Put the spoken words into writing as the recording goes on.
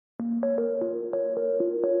Blessed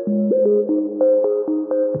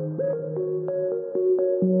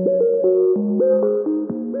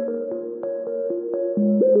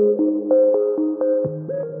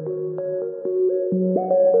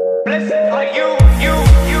are you.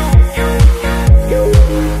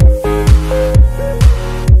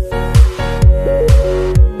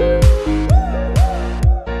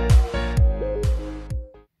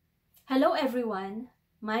 Hello everyone,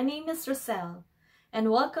 my name is Roselle, and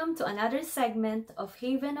welcome to another segment of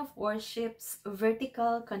Haven of Worship's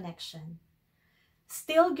Vertical Connection.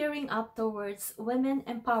 Still gearing up towards women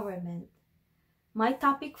empowerment, my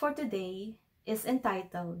topic for today is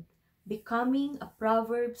entitled, Becoming a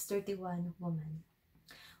Proverbs 31 Woman.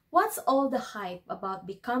 What's all the hype about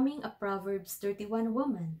becoming a Proverbs 31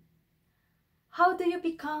 woman? How do you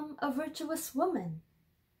become a virtuous woman?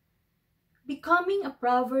 Becoming a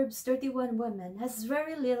Proverbs 31 woman has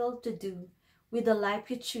very little to do with the life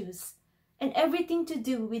you choose and everything to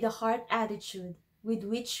do with the heart attitude with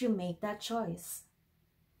which you make that choice.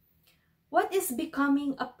 What is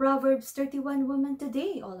becoming a Proverbs 31 woman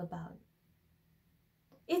today all about?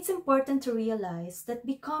 It's important to realize that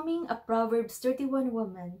becoming a Proverbs 31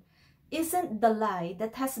 woman isn't the lie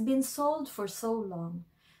that has been sold for so long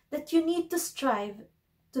that you need to strive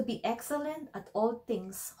to be excellent at all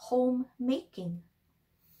things homemaking.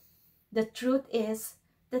 The truth is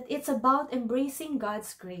that it's about embracing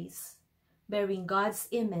God's grace, bearing God's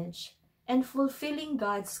image, and fulfilling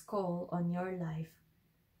God's call on your life.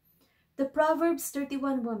 The Proverbs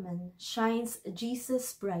 31 woman shines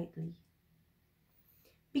Jesus brightly.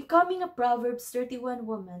 Becoming a Proverbs 31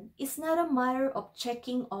 woman is not a matter of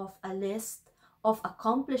checking off a list of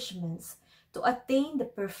accomplishments to attain the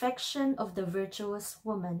perfection of the virtuous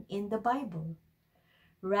woman in the Bible.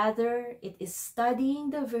 Rather, it is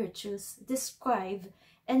studying the virtues described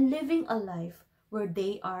and living a life where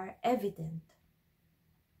they are evident.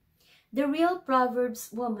 The real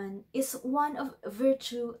Proverbs woman is one of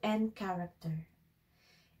virtue and character.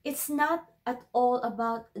 It's not at all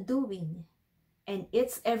about doing, and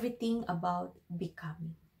it's everything about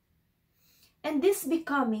becoming. And this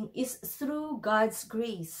becoming is through God's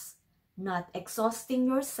grace, not exhausting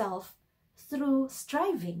yourself through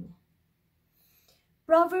striving.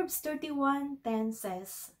 Proverbs 31:10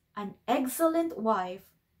 says, "An excellent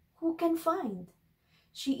wife who can find?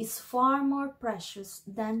 She is far more precious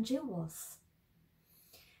than jewels."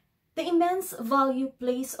 The immense value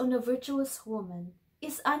placed on a virtuous woman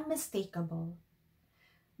is unmistakable.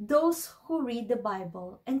 Those who read the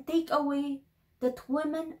Bible and take away that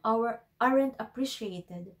women aren't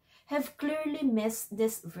appreciated have clearly missed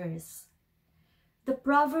this verse. The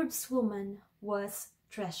Proverbs woman was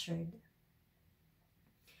treasured.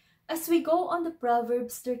 As we go on the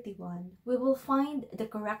Proverbs 31, we will find the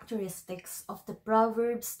characteristics of the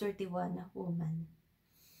Proverbs 31 woman.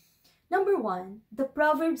 Number 1, the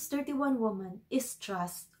Proverbs 31 woman is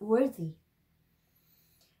trustworthy.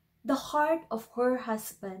 The heart of her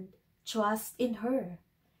husband trusts in her,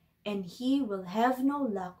 and he will have no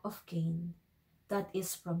lack of gain. That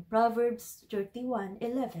is from Proverbs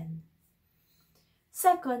 31:11.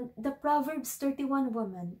 Second, the Proverbs 31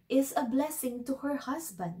 woman is a blessing to her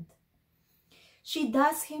husband. She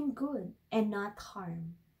does him good and not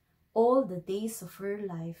harm all the days of her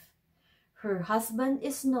life. Her husband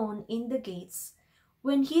is known in the gates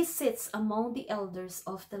when he sits among the elders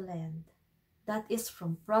of the land. That is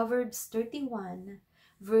from Proverbs 31,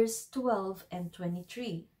 verse 12 and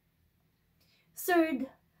 23. Third,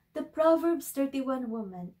 the Proverbs 31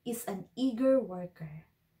 woman is an eager worker.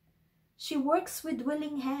 She works with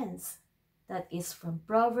willing hands. That is from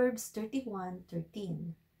Proverbs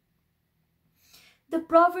 31:13. The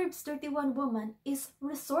Proverbs 31 woman is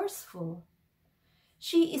resourceful.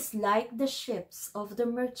 She is like the ships of the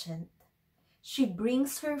merchant. She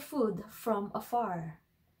brings her food from afar.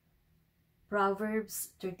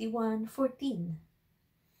 Proverbs 31:14.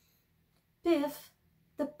 Fifth,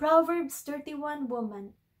 the Proverbs 31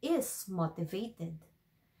 woman is motivated.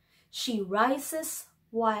 She rises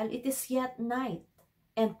while it is yet night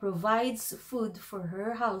and provides food for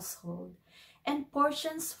her household and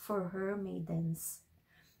portions for her maidens.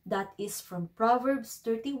 That is from Proverbs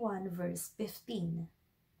 31 verse 15.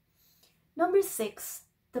 Number 6,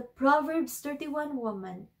 the Proverbs 31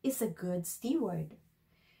 woman is a good steward.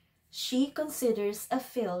 She considers a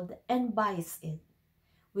field and buys it.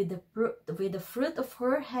 With the fruit of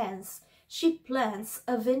her hands, she plants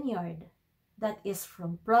a vineyard. That is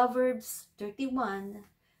from Proverbs 31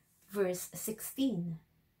 verse 16.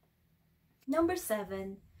 Number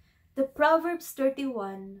 7, the Proverbs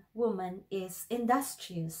 31 woman is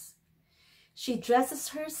industrious. She dresses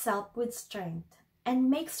herself with strength. and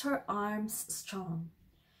makes her arms strong.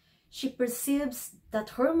 She perceives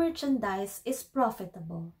that her merchandise is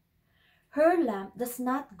profitable. Her lamp does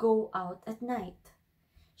not go out at night.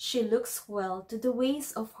 She looks well to the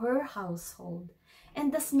ways of her household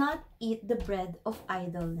and does not eat the bread of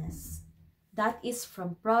idleness. That is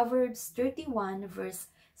from Proverbs 31 verse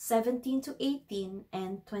 17 to 18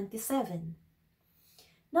 and 27.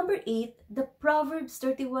 Number 8, the Proverbs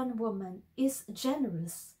 31 woman is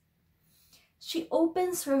generous. She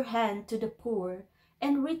opens her hand to the poor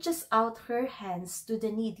and reaches out her hands to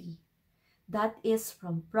the needy. That is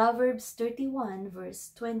from Proverbs 31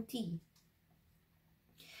 verse 20.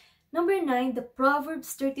 Number 9, the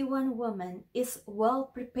Proverbs 31 woman is well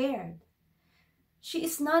prepared. She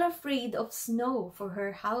is not afraid of snow for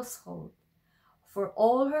her household, for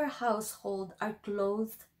all her household are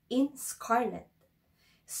clothed in scarlet.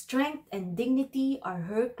 Strength and dignity are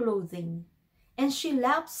her clothing, and she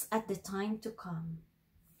laughs at the time to come.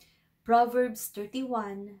 Proverbs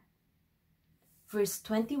 31, verse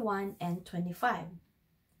 21 and 25.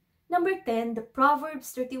 Number 10, the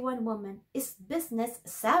Proverbs 31 woman is business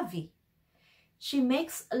savvy. She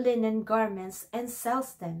makes linen garments and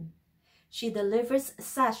sells them. She delivers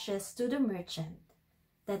sashes to the merchant.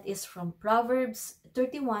 That is from Proverbs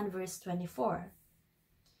 31 verse 24.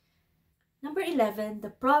 Number 11, the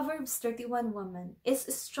Proverbs 31 woman is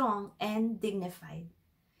strong and dignified.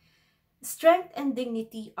 Strength and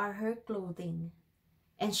dignity are her clothing,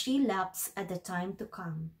 and she laughs at the time to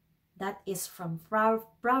come. That is from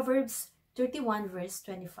Proverbs 31 verse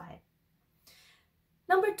 25.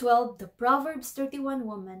 Number 12, the Proverbs 31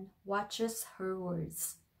 woman watches her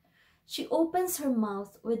words. She opens her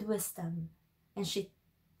mouth with wisdom, and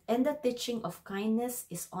the teaching of kindness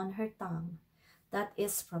is on her tongue. That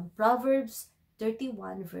is from Proverbs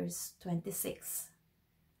 31 verse 26.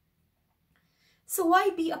 So why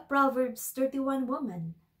be a Proverbs 31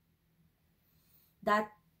 woman? That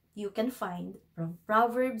you can find from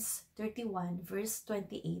Proverbs 31 verse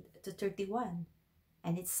 28 to 31.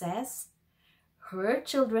 And it says, her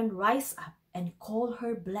children rise up and call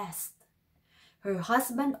her blessed. Her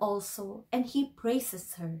husband also, and he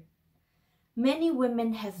praises her. Many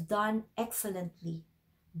women have done excellently,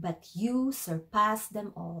 but you surpass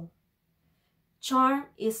them all. Charm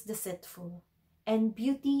is deceitful, and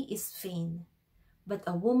beauty is vain, but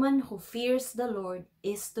a woman who fears the Lord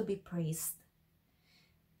is to be praised.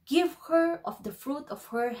 Give her of the fruit of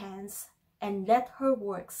her hands, and let her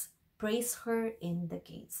works praise her in the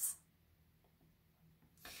gates.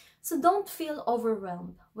 So don't feel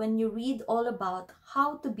overwhelmed when you read all about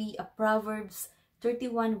how to be a Proverbs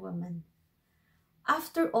 31 woman.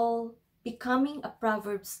 After all, becoming a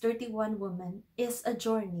Proverbs 31 woman is a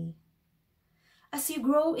journey. As you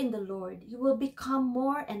grow in the Lord, you will become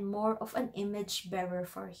more and more of an image bearer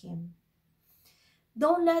for Him.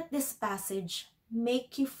 Don't let this passage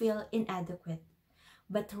make you feel inadequate,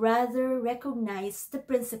 but rather recognize the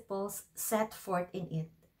principles set forth in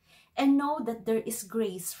it, and know that there is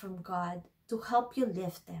grace from God to help you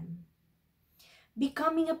live them.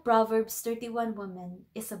 Becoming a Proverbs 31 woman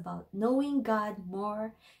is about knowing God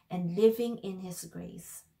more and living in His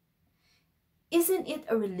grace. Isn't it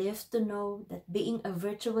a relief to know that being a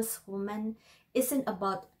virtuous woman isn't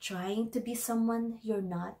about trying to be someone you're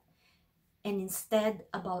not, and instead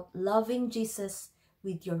about loving Jesus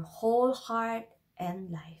with your whole heart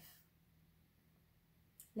and life?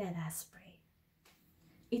 Let us pray.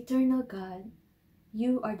 Eternal God,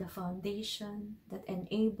 you are the foundation that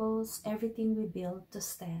enables everything we build to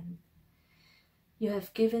stand. You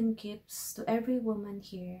have given gifts to every woman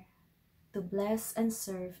here to bless and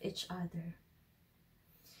serve each other.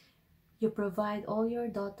 You provide all your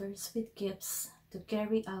daughters with gifts to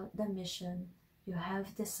carry out the mission you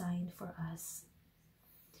have designed for us.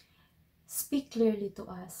 Speak clearly to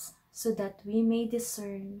us so that we may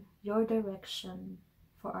discern your direction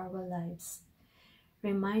for our lives.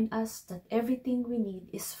 Remind us that everything we need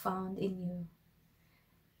is found in you.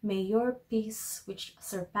 May your peace, which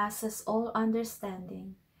surpasses all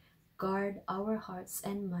understanding, guard our hearts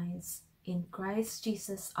and minds. In Christ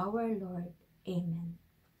Jesus our Lord. Amen.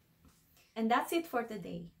 And that's it for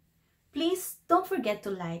today. Please don't forget to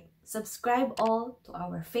like, subscribe all to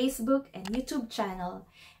our Facebook and YouTube channel,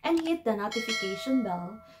 and hit the notification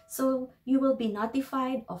bell so you will be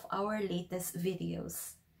notified of our latest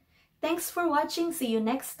videos. Thanks for watching. See you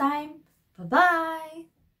next time. Bye-bye.